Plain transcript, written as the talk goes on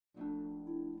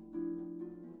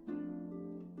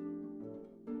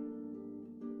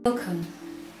Welcome.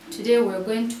 Today we're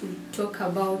going to talk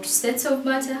about states of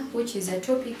matter, which is a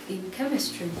topic in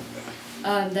chemistry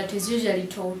that is usually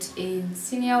taught in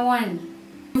Senior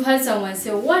 1. You've heard someone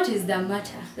say, what is the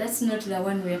matter? That's not the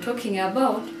one we're talking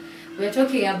about. We're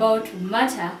talking about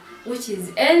matter, which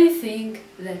is anything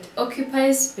that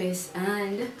occupies space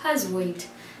and has weight.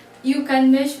 You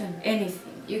can mention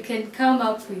anything. You can come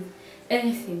up with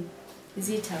anything. Is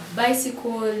it a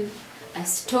bicycle, a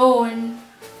stone,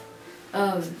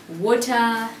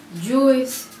 water,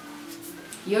 juice,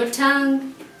 your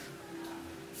tongue,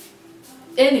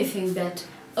 anything that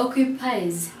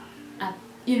occupies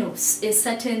a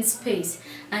certain space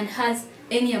and has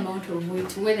any amount of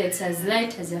weight, whether it's as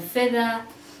light as a feather,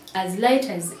 as light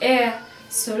as air,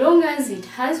 so long as it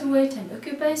has weight and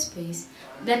occupies space,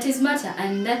 that is matter,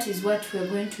 and that is what we're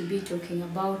going to be talking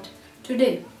about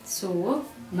today. So,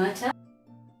 matter.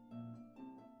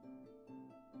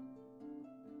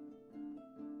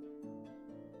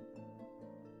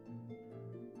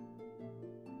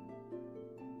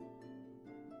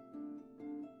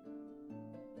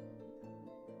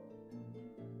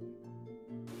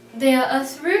 There are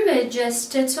three major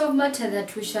states of matter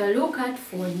that we shall look at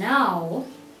for now.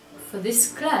 For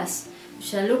this class, we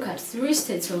shall look at three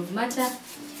states of matter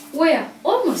where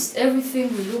almost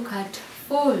everything we look at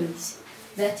falls.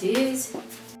 That is,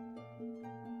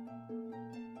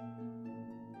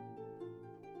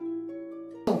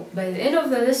 by the end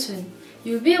of the lesson,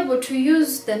 you'll be able to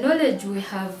use the knowledge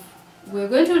we're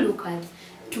going to look at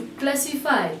to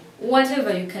classify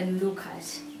whatever you can look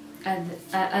at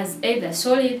as either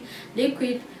solid,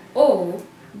 liquid, or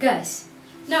gas.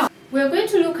 Now, we're going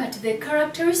to look at the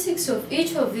characteristics of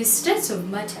each of these states of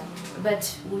matter.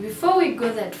 But before we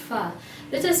go that far,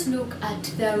 let us look at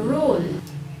the rule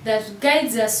that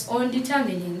guides us on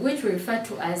determining, which we refer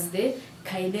to as the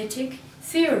kinetic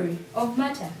theory of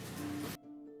matter.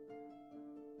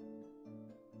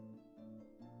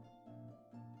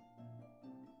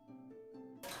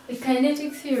 The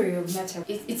kinetic theory of matter,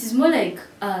 it is more like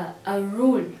a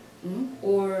rule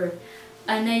or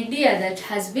an idea that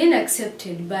has been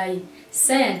accepted by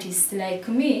scientists like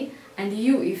me and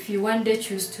you if you one day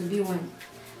choose to be one.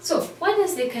 So, what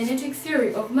does the kinetic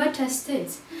theory of matter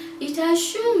state? It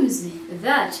assumes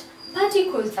that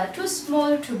particles are too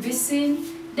small to be seen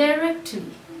directly.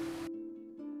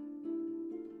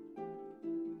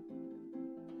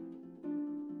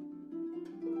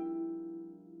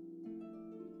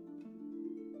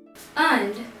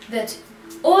 And that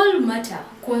all matter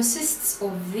consists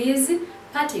of these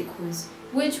particles,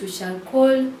 which we shall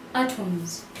call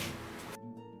atoms.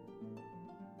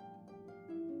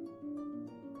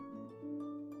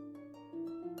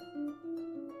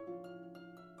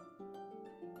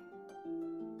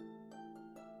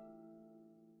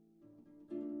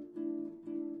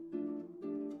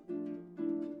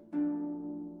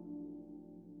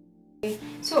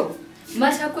 So,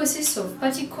 matter consists of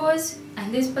particles,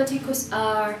 and these particles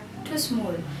are too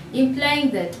small,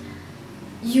 implying that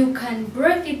you can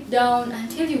break it down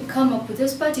until you come up with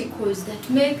those particles that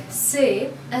make,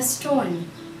 say, a stone.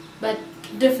 But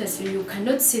definitely you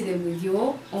cannot see them with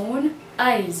your own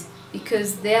eyes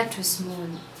because they are too small.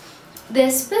 There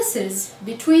are spaces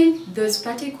between those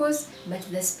particles, but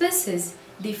the spaces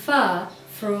differ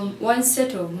from one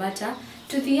set of matter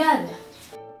to the other.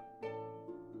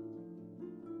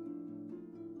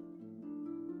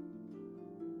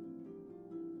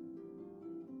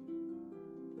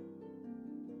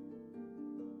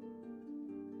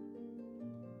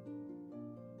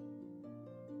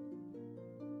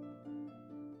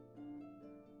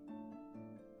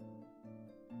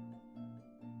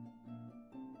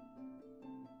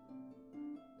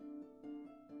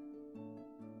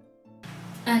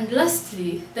 And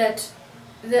lastly, this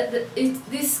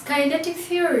kinetic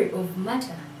theory of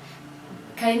matter.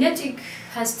 Kinetic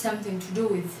has something to do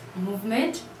with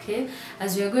movement, okay,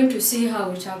 as we are going to see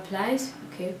how it applies,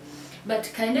 okay.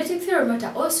 But kinetic theory of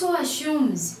matter also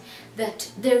assumes that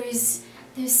there's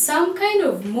some kind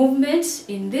of movement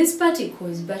in these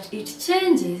particles, but it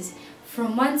changes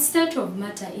from one state of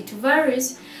matter. It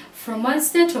varies from one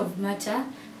state of matter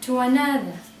to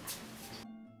another.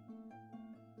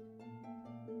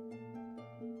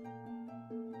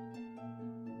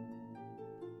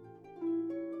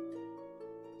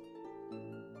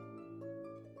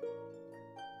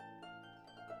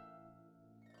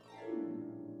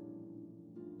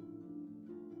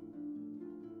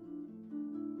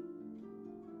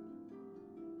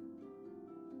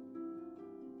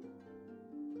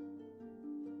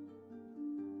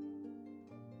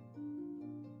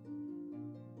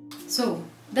 So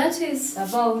that is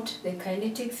about the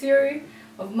kinetic theory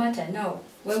of matter. Now,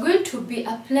 we're going to be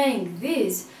applying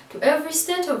this to every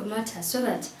state of matter so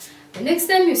that the next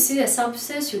time you see a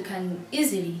substance, you can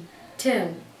easily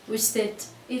tell which state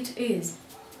it is.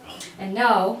 And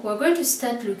now, we're going to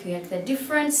start looking at the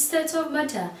different states of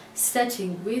matter,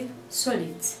 starting with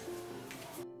solids.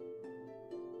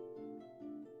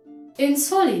 In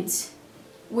solids,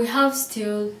 we have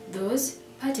still those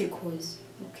particles,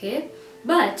 okay?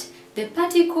 But the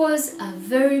particles are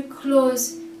very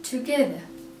close together.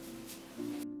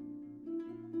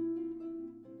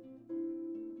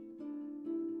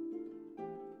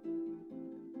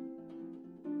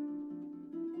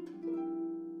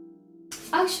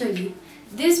 Actually,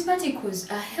 these particles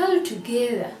are held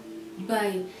together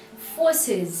by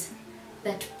forces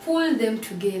that pull them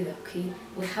together, okay?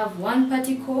 We have one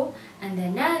particle and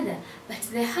another, but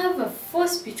they have a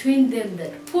force between them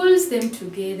that pulls them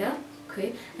together,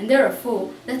 okay? And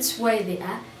therefore, that's why they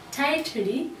are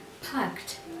tightly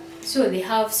packed. So they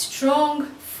have strong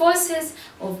forces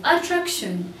of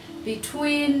attraction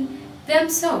between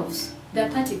themselves, the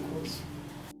particles.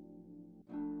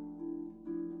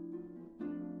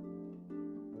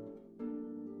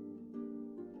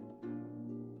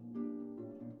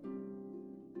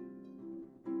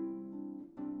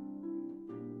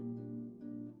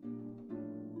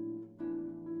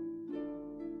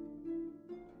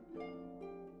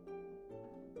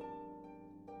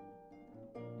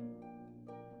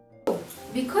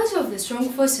 Because of the strong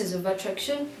forces of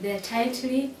attraction, they are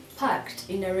tightly packed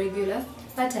in a regular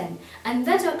pattern, and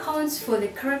that accounts for the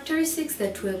characteristics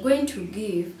that we're going to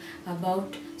give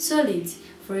about solids.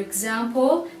 For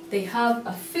example, they have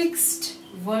a fixed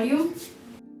volume,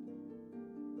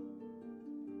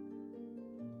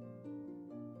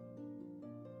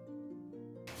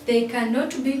 they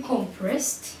cannot be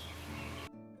compressed,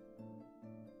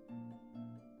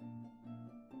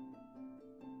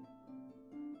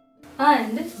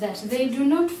 and that they do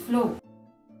not flow.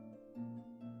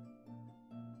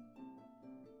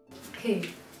 Okay,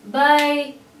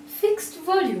 by fixed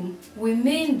volume, we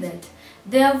mean that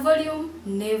their volume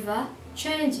never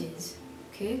changes.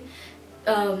 Okay,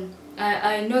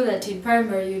 I know that in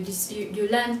primary you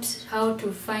learned how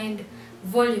to find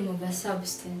volume of a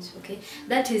substance. Okay,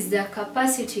 that is their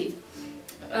capacity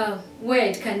where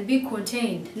it can be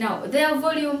contained. Now, their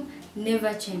volume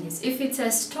never changes. If it's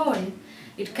a stone,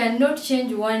 it cannot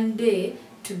change one day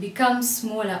to become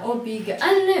smaller or bigger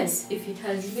unless if it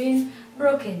has been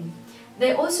broken.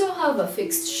 They also have a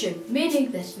fixed shape,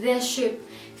 meaning that their shape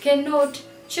cannot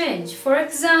change. For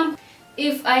example,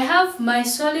 if I have my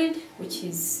solid, which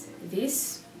is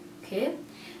this, okay,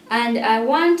 and I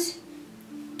want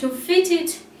to fit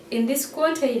it in this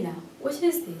container, which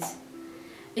is this,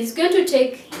 it's going to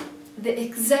take the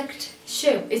exact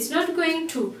shape. It's not going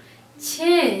to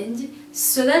change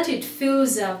so that it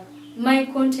fills up my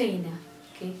container.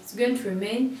 Okay, it's going to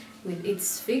remain with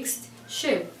its fixed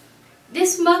shape.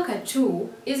 This marker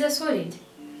too is a solid,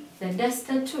 the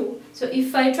duster too. So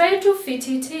if I try to fit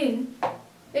it in,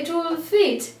 it will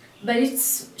fit, but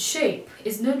its shape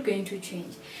is not going to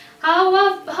change. How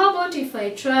about if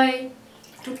I try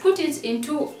to put it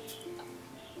into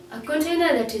a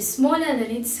container that is smaller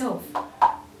than itself?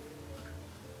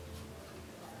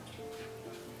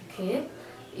 Okay,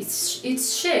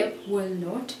 its shape will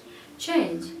not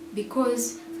change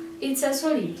because it's a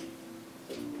solid.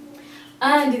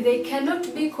 And they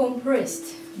cannot be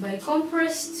compressed. By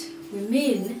compressed, we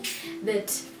mean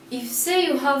that if, say,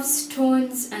 you have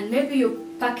stones and maybe you're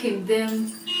packing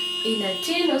them in a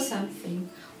tin or something,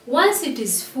 once it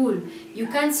is full, you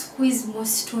can't squeeze more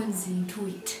stones into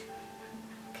it.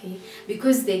 Okay,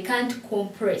 because they can't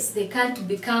compress, they can't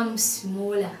become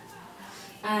smaller.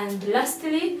 And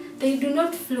lastly, they do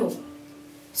not flow.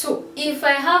 So if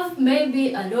I have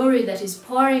maybe a lorry that is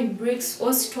pouring bricks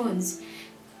or stones,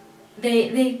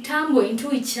 they tumble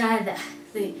into each other.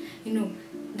 They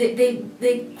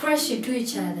crash into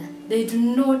each other. They do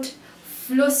not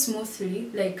flow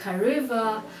smoothly like a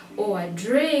river or a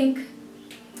drink.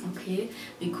 Okay,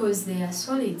 because they are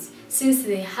solids, since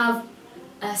they have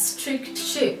a strict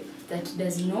shape that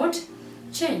does not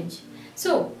change.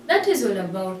 So that is all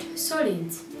about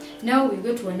solids. Now we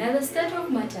go to another state of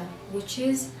matter, which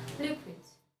is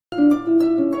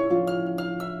liquids.